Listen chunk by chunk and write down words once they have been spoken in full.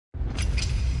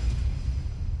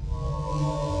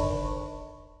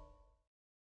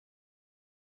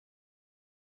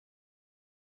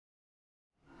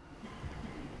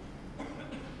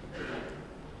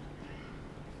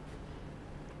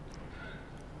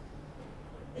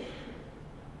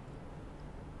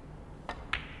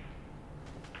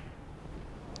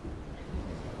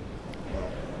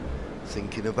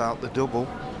Thinking about the double.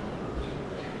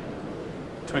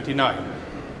 29.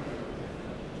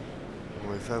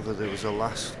 Or if ever there was a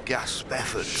last gasp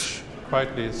effort,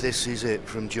 Quietly. this is it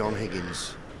from John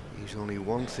Higgins. He's only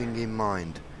one thing in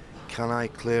mind. Can I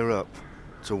clear up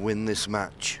to win this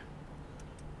match?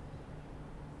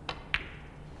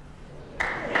 He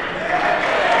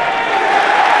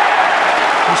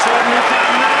certainly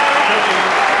can now.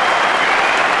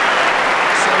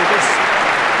 So this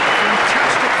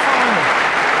fantastic final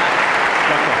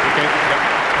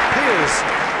appears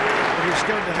that it's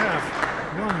going to have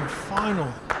one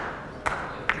final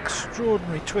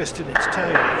extraordinary twist in its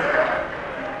tail.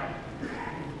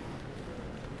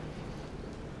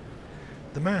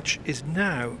 The match is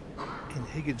now in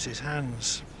Higgins'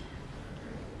 hands.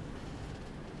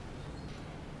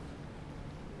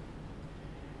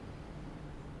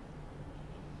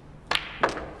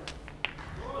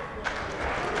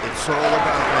 It's all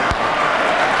about now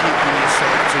keeping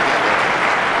yourself together.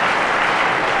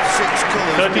 6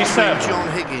 colours between John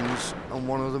Higgins and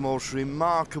one of the most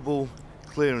remarkable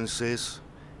clearances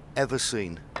ever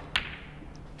seen.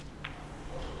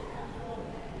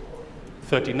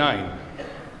 39.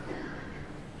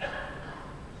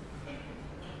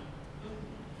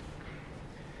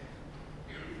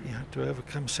 He had to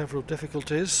overcome several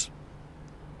difficulties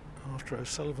after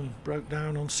O'Sullivan broke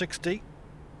down on 60.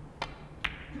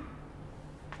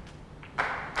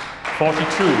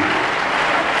 42.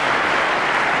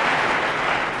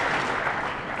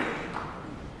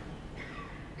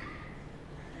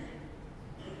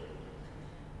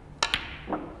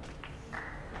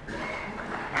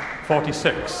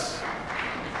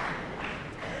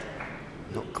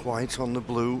 Not quite on the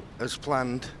blue as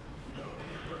planned.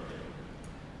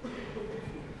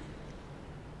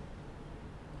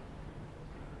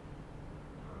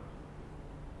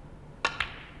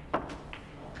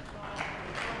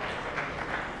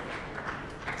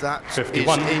 That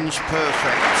 51. is inch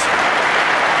perfect.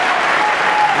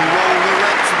 He rolled the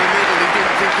red to the middle. He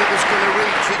didn't think it was going to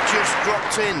reach. It just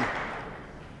dropped in.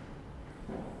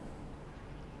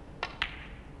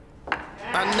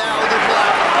 And now the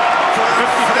black for a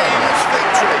famous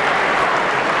victory.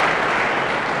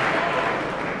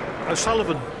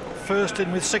 O'Sullivan first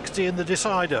in with 60 in the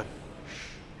decider.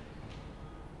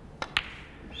 But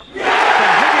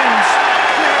Higgins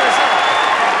clears up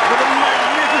with a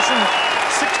magnificent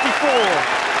 64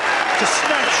 to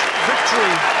snatch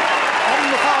victory on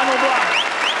the final black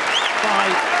by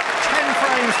 10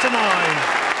 frames to 9.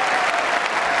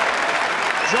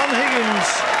 John Higgins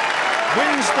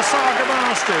wins the Saga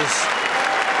Masters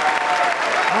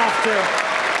after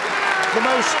the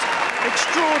most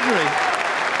extraordinary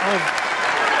of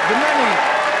the many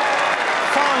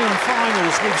fine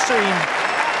finals we've seen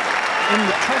in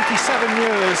the 27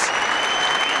 years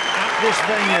at this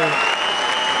venue.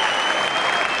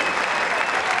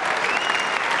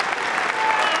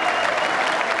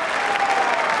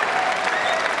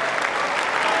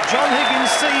 John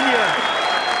Higgins Sr.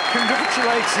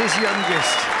 congratulates his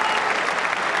youngest.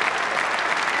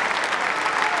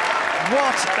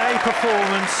 What a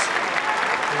performance,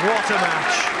 what a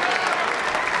match.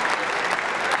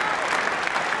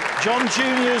 John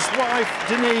Jr.'s wife,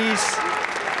 Denise,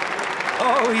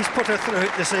 oh, he's put her through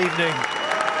it this evening.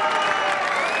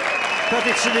 But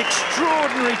it's an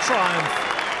extraordinary triumph.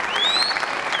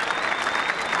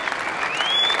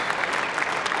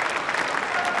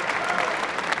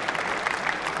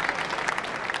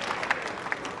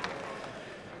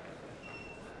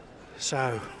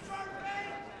 So,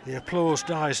 the applause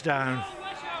dies down,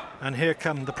 and here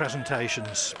come the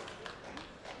presentations.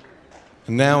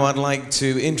 Now I'd like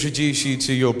to introduce you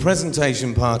to your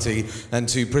presentation party, and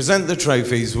to present the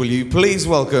trophies, will you please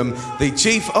welcome the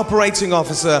Chief Operating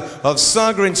Officer of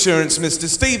Saga Insurance, Mr.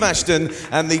 Steve Ashton,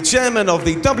 and the Chairman of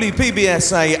the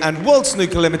WPBSA and World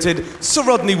Snooker Limited, Sir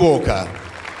Rodney Walker.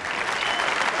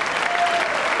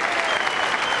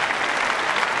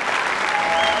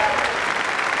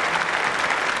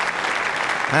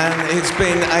 And it's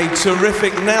been a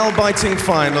terrific, nail-biting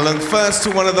final, and first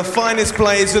to one of the finest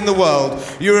players in the world,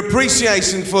 your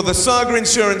appreciation for the Saga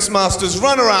Insurance Masters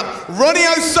runner-up, Ronnie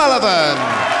O'Sullivan.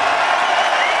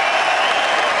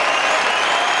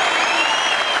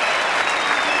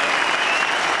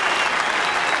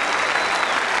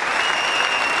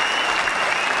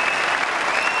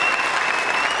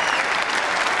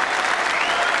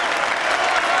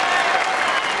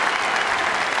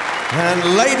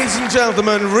 And ladies and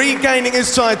gentlemen, regaining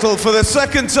his title for the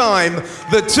second time,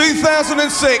 the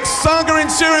 2006 Saga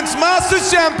Insurance Masters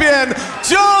Champion,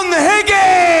 John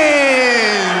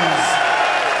Higgins!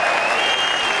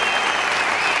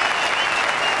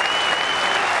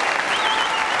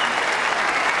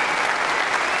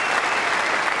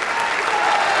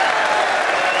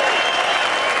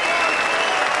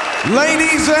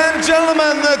 Ladies and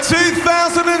gentlemen, the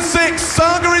 2006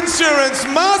 Saga Insurance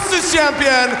Masters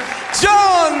Champion,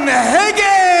 John Higgins!